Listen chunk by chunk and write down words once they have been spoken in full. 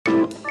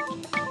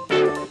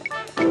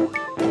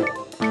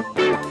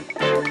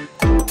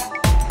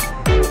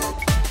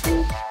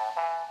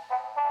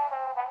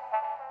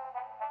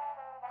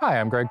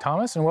I'm Greg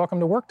Thomas, and welcome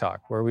to Work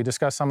Talk, where we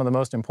discuss some of the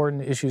most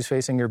important issues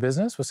facing your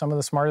business with some of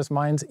the smartest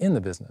minds in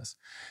the business.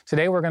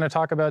 Today, we're going to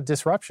talk about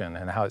disruption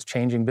and how it's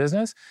changing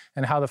business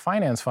and how the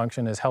finance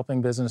function is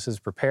helping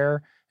businesses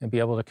prepare and be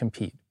able to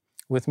compete.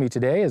 With me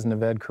today is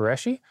Naved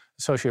Qureshi,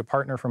 associate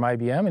partner from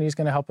IBM, and he's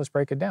going to help us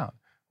break it down.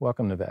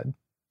 Welcome, Naved.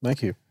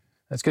 Thank you.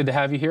 It's good to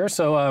have you here.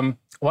 So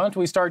why don't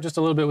we start just a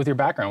little bit with your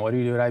background? What do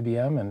you do at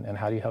IBM, and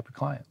how do you help your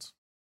clients?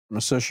 I'm an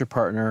associate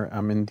partner.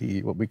 I'm in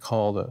what we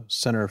call the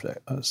Center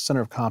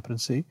of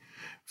Competency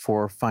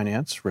for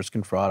Finance, Risk,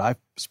 and Fraud. I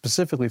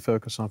specifically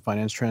focus on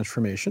finance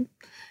transformation.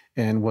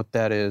 And what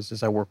that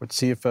is I work with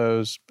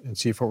CFOs and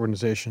CFO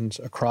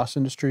organizations across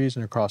industries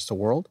and across the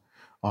world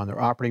on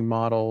their operating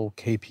model,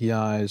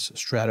 KPIs,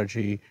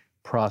 strategy,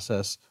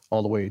 process,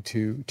 all the way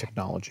to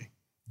technology.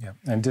 Yeah,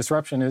 and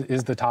disruption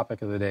is the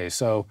topic of the day.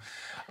 So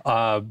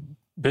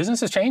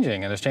business is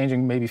changing, and it's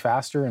changing maybe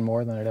faster and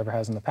more than it ever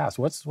has in the past.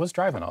 What's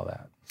driving all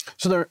that?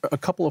 So there are a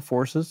couple of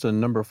forces, a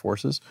number of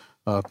forces.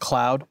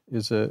 Cloud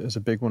is a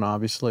big one,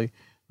 obviously.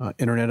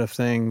 Internet of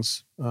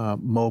Things,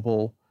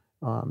 mobile,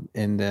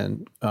 and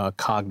then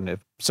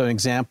cognitive. So an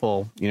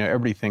example,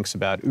 everybody thinks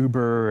about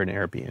Uber and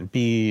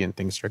Airbnb and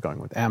things that are going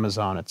with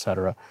Amazon, et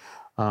cetera.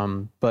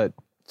 But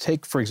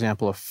take, for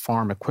example, a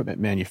farm equipment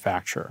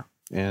manufacturer.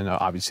 And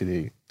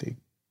obviously they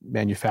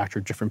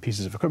manufacture different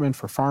pieces of equipment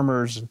for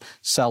farmers and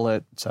sell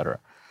it, et cetera.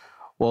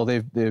 Well,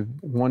 they've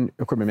one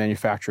equipment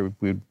manufacturer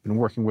we've been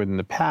working with in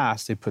the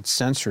past, they put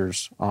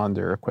sensors on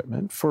their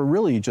equipment for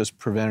really just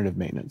preventative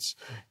maintenance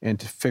and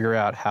to figure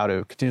out how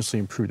to continuously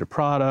improve the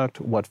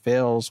product, what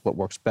fails, what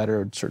works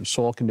better in certain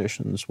soil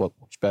conditions, what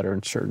works better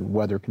in certain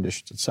weather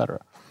conditions, et cetera.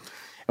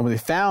 And what they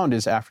found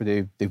is after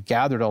they've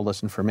gathered all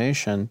this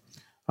information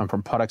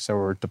from products that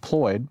were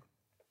deployed,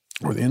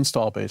 or the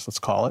install base, let's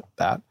call it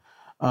that,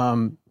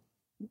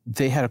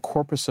 they had a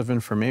corpus of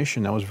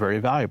information that was very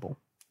valuable.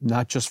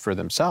 Not just for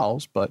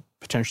themselves, but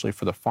potentially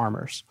for the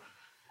farmers.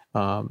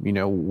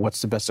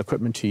 What's the best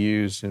equipment to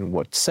use in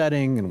what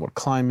setting and what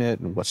climate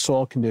and what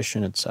soil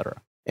condition, et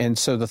cetera. And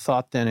so the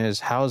thought then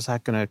is, how is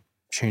that going to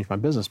change my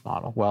business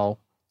model? Well,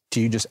 do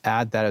you just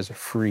add that as a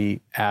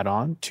free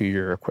add-on to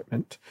your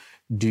equipment?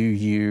 Do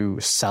you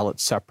sell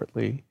it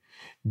separately?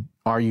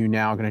 Are you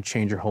now going to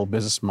change your whole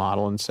business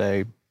model and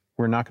say,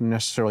 we're not going to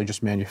necessarily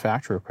just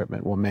manufacture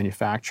equipment, we'll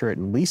manufacture it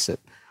and lease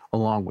it,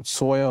 along with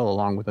soil,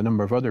 along with a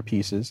number of other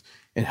pieces,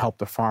 and help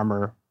the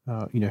farmer,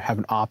 have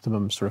an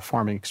optimum sort of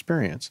farming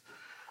experience.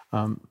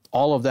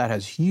 All of that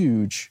has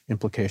huge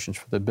implications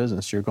for the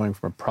business. You're going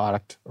from a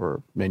product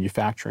or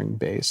manufacturing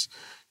base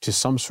to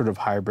some sort of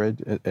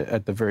hybrid,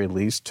 at the very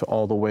least, to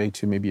all the way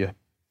to maybe a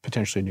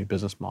potentially new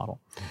business model.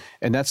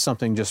 And that's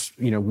something just,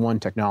 one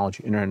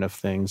technology, Internet of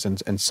Things,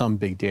 and some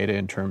big data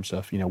in terms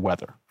of,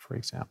 weather, for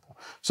example.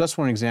 So that's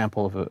one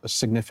example of a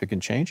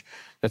significant change.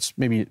 That's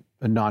maybe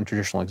a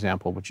non-traditional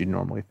example of what you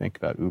normally think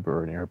about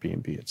Uber and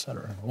Airbnb, et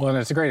cetera. Well, and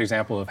it's a great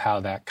example of how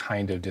that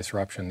kind of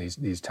disruption,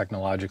 these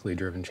technologically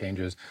driven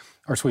changes,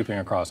 are sweeping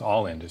across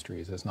all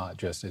industries. It's not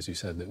just, as you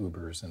said, the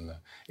Ubers and the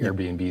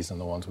Airbnbs and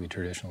the ones we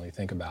traditionally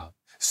think about.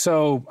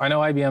 So I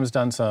know IBM's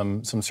done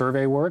some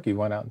survey work. You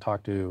went out and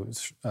talked to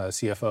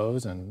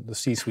CFOs and the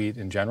C-suite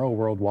in general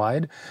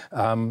worldwide.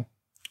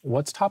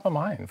 What's top of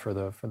mind for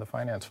the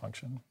finance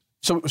function?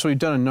 So we've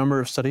done a number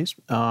of studies,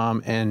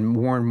 and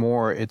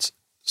more, it's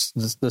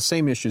the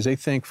same issues. They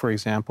think, for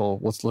example,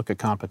 let's look at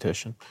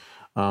competition.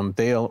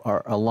 They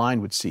are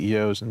aligned with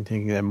CEOs and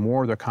thinking that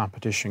more of their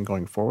competition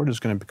going forward is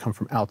going to come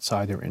from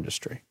outside their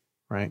industry,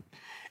 right?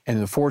 And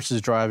the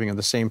forces driving are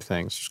the same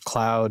things: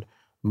 cloud,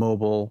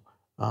 mobile,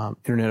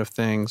 Internet of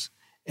Things,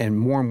 and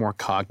more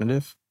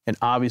cognitive. And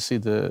obviously,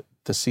 the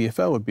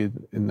CFO would be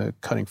in the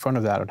cutting front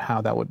of that on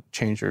how that would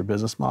change their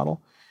business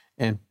model,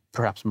 and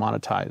perhaps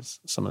monetize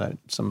some of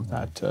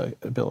that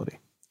ability.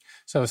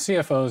 So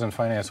CFOs and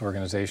finance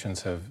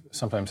organizations have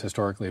sometimes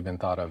historically been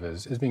thought of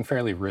as being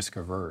fairly risk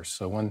averse.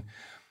 So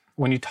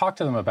when you talk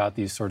to them about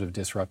these sort of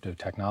disruptive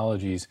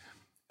technologies,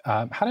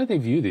 how do they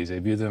view these? They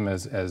view them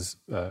as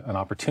an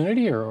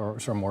opportunity or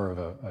sort of more of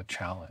a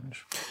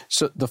challenge?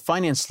 So the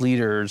finance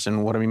leaders,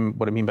 and what I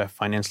mean by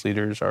finance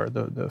leaders are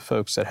the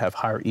folks that have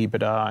higher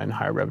EBITDA and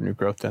higher revenue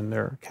growth than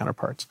their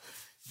counterparts.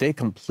 They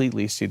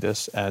completely see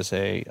this as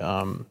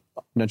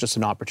not just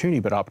an opportunity,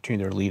 but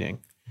opportunity they're leading.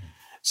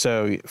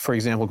 So, for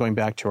example, going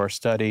back to our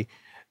study,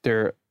 there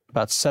are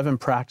about 7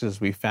 practices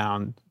we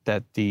found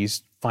that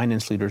these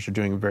finance leaders are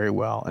doing very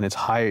well, and it's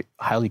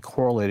highly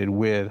correlated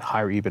with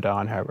higher EBITDA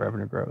and higher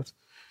revenue growth.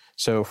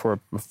 So for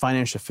a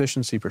financial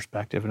efficiency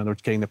perspective, in other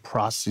words, getting the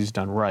processes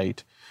done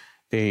right,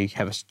 they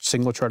have a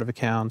single chart of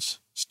accounts,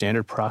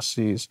 standard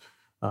processes,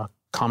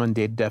 common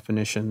data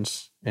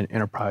definitions, and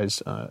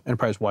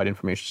enterprise-wide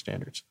information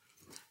standards.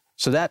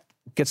 So that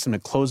gets them to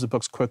close the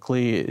books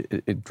quickly.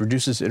 It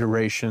reduces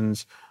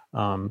iterations.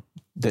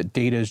 The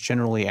data is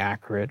generally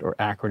accurate, or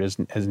accurate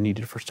as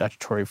needed for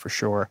statutory for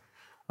sure.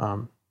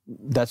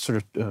 That's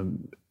sort of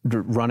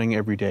running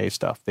everyday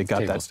stuff. They got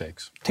table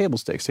stakes. Table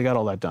stakes. They got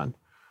all that done.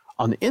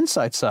 On the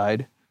inside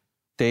side,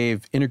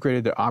 they've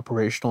integrated their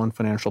operational and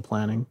financial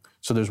planning.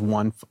 So there's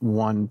one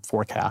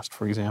forecast,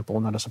 for example,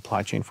 not a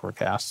supply chain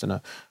forecast and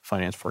a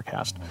finance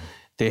forecast. Mm-hmm.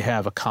 They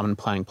have a common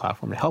planning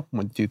platform to help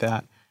them do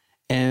that.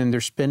 And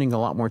they're spending a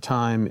lot more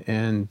time,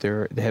 and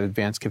they have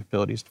advanced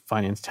capabilities,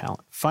 finance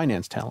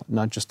talent,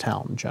 not just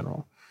talent in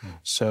general. Mm-hmm.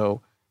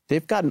 So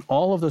they've gotten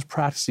all of those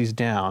practices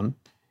down.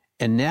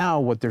 And now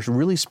what they're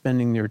really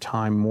spending their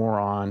time more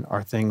on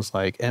are things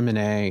like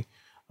M&A,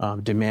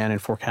 demand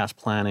and forecast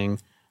planning,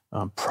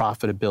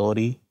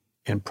 profitability,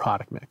 and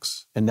product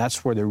mix. And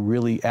that's where they're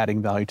really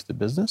adding value to the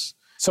business.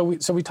 So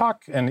we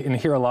talk and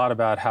hear a lot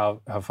about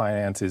how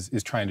finance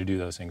is trying to do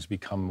those things,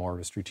 become more of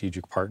a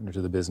strategic partner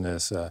to the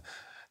business,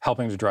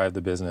 helping to drive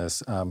the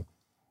business.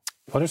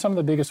 What are some of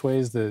the biggest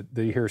ways that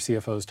you hear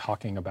CFOs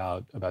talking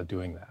about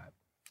doing that?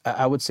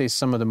 I would say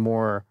some of the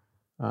more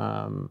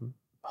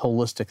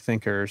holistic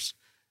thinkers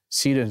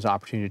see it as an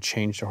opportunity to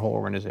change their whole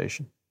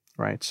organization,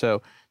 right?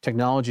 So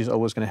technology is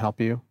always going to help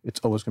you. It's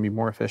always going to be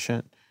more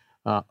efficient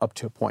up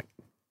to a point,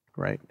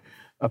 right?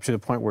 Up to the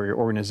point where your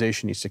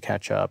organization needs to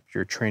catch up,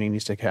 your training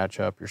needs to catch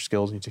up, your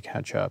skills need to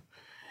catch up.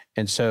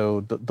 And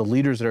so the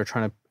leaders that are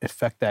trying to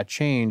effect that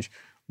change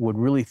would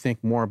really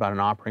think more about an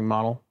operating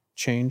model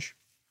change,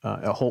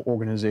 a whole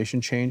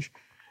organization change,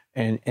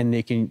 and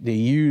they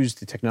use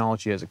the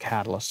technology as a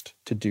catalyst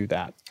to do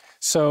that.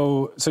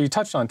 So you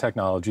touched on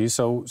technology.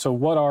 So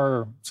what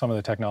are some of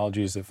the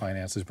technologies that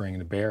finance is bringing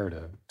to bear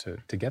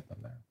to get them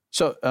there?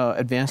 So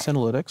advanced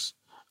analytics,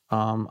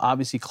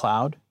 obviously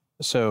cloud.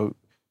 So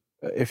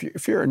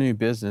if you're a new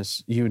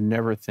business, you would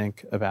never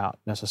think about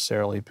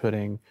necessarily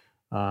putting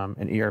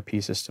an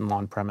ERP system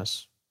on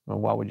premise. Well,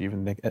 why would you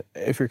even think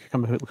if you're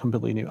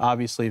completely new?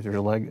 Obviously, if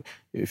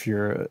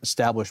you're an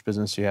established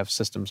business, you have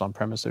systems on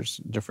premise. There's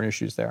different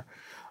issues there,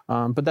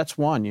 but that's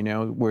one.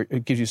 Where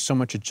it gives you so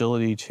much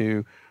agility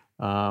to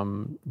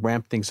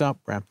ramp things up,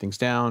 ramp things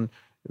down,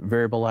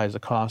 variabilize the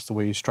cost, the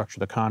way you structure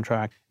the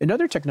contract.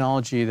 Another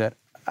technology that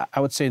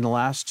I would say in the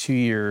last 2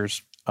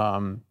 years,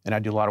 and I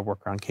do a lot of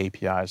work around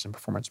KPIs and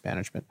performance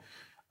management.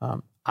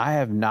 I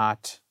have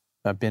not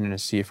been in a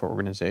CFO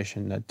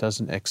organization that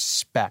doesn't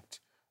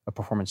expect a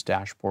performance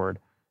dashboard,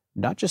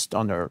 not just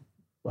on their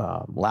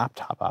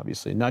laptop,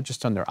 obviously, not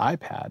just on their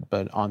iPad,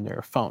 but on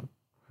their phone.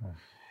 Hmm.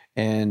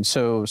 And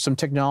so some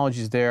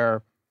technologies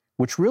there,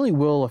 which really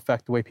will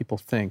affect the way people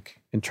think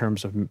in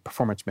terms of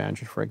performance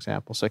management, for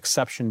example. So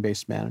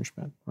exception-based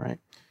management, right?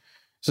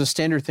 So the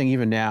standard thing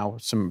even now,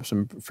 some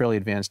fairly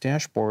advanced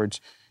dashboards,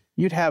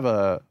 you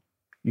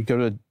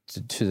go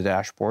to the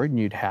dashboard and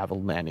you'd have a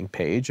landing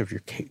page of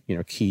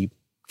your key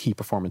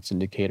performance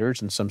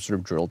indicators and some sort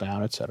of drill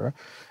down, et cetera.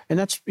 And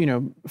that's,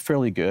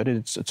 fairly good.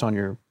 It's on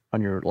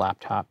your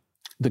laptop.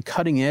 The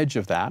cutting edge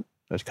of that,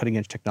 the cutting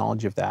edge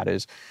technology of that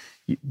is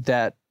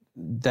that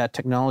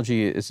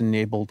technology is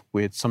enabled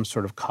with some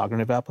sort of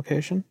cognitive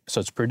application. So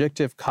it's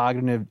predictive,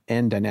 cognitive,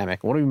 and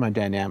dynamic. What do I mean by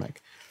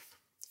dynamic?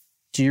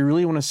 Do you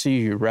really want to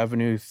see your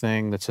revenue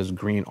thing that says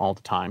green all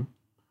the time?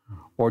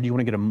 Or do you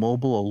want to get a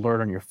mobile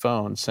alert on your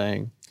phone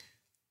saying,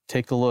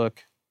 take a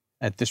look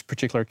at this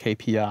particular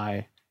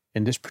KPI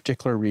in this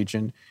particular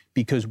region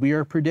because we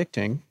are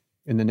predicting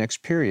in the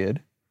next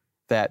period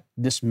that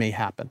this may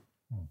happen.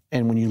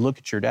 And when you look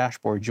at your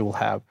dashboard, you will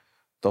have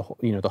the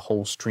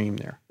whole stream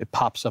there. It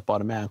pops up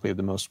automatically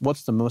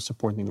what's the most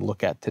important thing to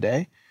look at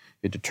today?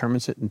 It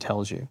determines it and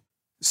tells you.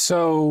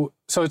 So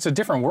it's a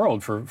different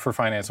world for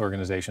finance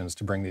organizations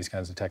to bring these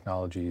kinds of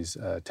technologies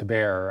to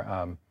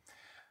bear.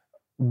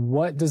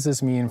 What does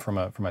this mean from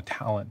a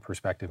talent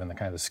perspective and the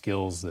kind of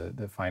skills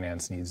that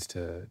finance needs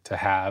to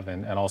have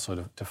and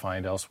also to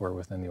find elsewhere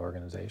within the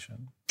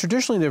organization?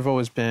 Traditionally, there have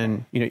always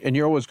been, and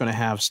you're always going to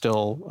have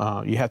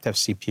still, you have to have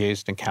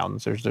CPAs and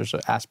accountants. There's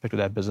an aspect of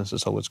that business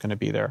that's always going to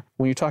be there.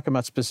 When you talk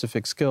about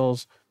specific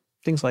skills,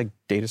 things like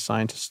data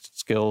scientist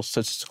skills,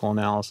 statistical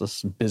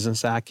analysis,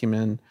 business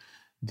acumen,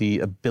 the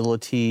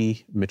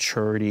ability,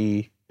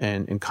 maturity,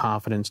 and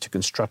confidence to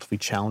constructively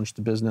challenge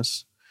the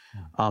business.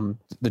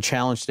 The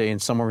challenge today in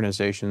some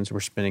organizations,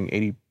 we're spending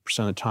 80%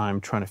 of the time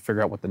trying to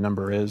figure out what the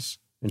number is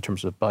in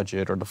terms of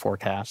budget or the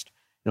forecast,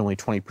 and only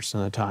 20%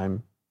 of the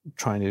time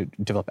trying to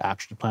develop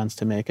action plans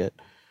to make it.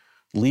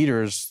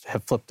 Leaders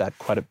have flipped that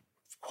quite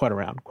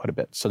a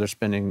bit. So they're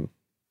spending,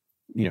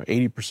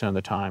 80% of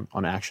the time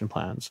on action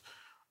plans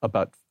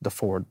about the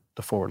forward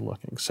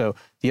looking. So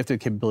you have the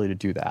capability to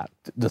do that.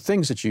 The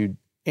things that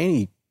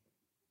any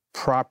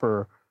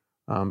proper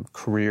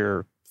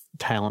career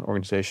talent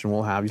organization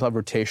will have. You'll have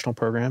rotational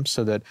programs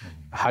so that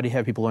how do you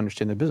have people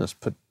understand the business?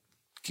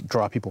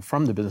 Draw people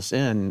from the business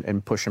in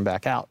and push them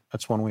back out.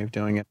 That's one way of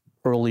doing it.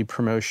 Early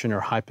promotion or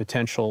high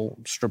potential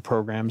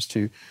programs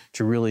to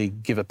really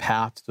give a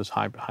path to those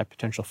high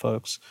potential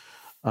folks.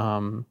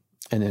 And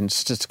then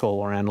statistical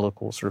or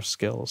analytical sort of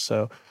skills.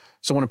 So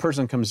when a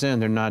person comes in,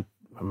 they're not,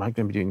 am I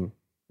going to be doing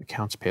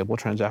accounts payable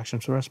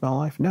transactions for the rest of my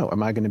life? No.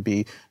 Am I going to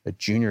be a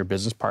junior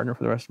business partner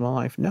for the rest of my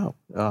life? No.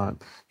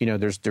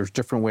 There's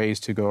different ways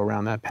to go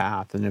around that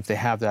path. And if they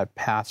have that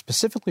path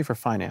specifically for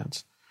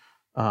finance,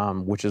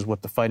 which is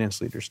what the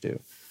finance leaders do,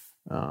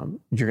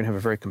 you're going to have a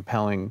very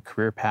compelling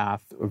career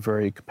path, a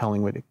very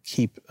compelling way to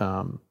keep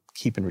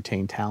keep and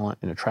retain talent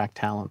and attract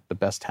talent, the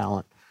best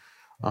talent,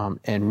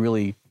 and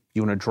really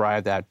you want to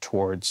drive that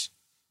towards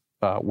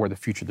where the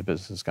future of the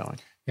business is going.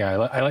 Yeah,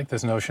 I like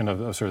this notion of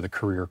sort of the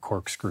career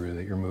corkscrew,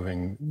 that you're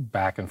moving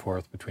back and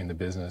forth between the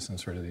business and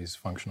sort of these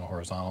functional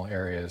horizontal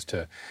areas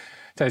to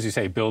as you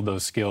say, build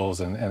those skills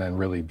and then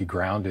really be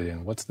grounded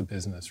in what's the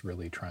business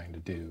really trying to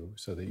do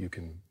so that you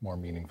can more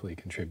meaningfully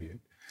contribute.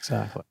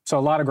 Exactly. So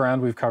a lot of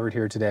ground we've covered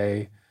here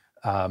today.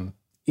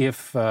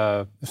 If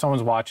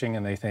someone's watching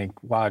and they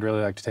think, wow, I'd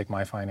really like to take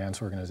my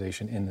finance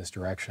organization in this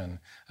direction,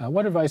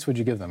 what advice would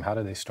you give them? How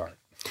do they start?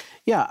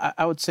 Yeah,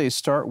 I would say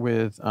start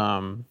with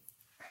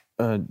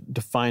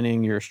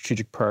defining your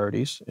strategic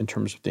priorities in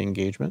terms of the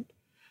engagement.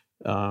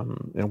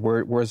 And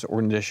where does the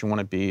organization want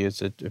to be?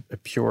 Is it a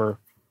pure,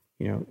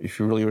 if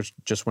you really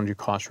just want to do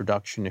cost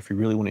reduction, if you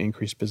really want to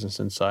increase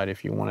business insight,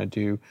 if you want to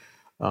do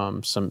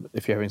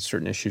if you're having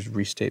certain issues,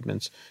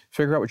 restatements,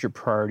 figure out what your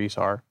priorities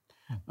are.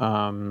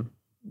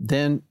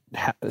 Then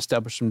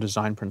establish some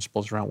design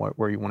principles around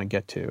where you want to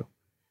get to.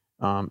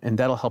 And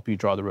that'll help you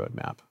draw the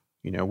roadmap,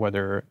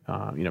 whether,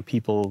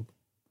 people,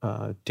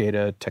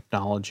 data,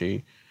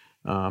 technology,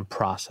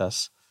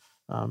 process,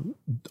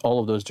 all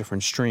of those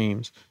different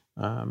streams.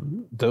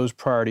 Those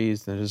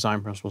priorities, the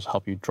design principles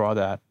help you draw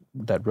that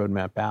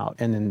roadmap out.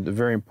 And then the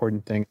very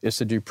important thing is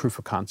to do proof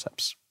of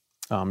concepts.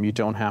 You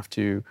don't have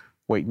to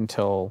wait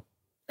until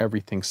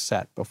everything's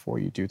set before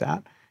you do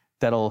that.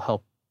 That'll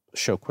help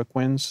show quick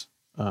wins.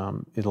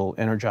 It'll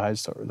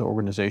energize the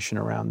organization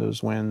around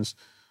those wins,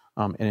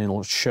 and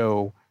it'll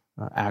show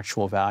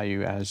actual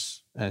value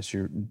as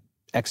you're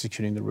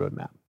executing the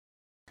roadmap.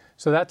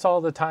 So that's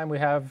all the time we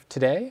have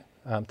today.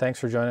 Thanks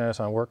for joining us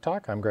on Work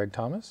Talk. I'm Greg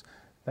Thomas.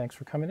 Thanks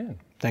for coming in.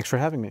 Thanks for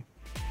having me.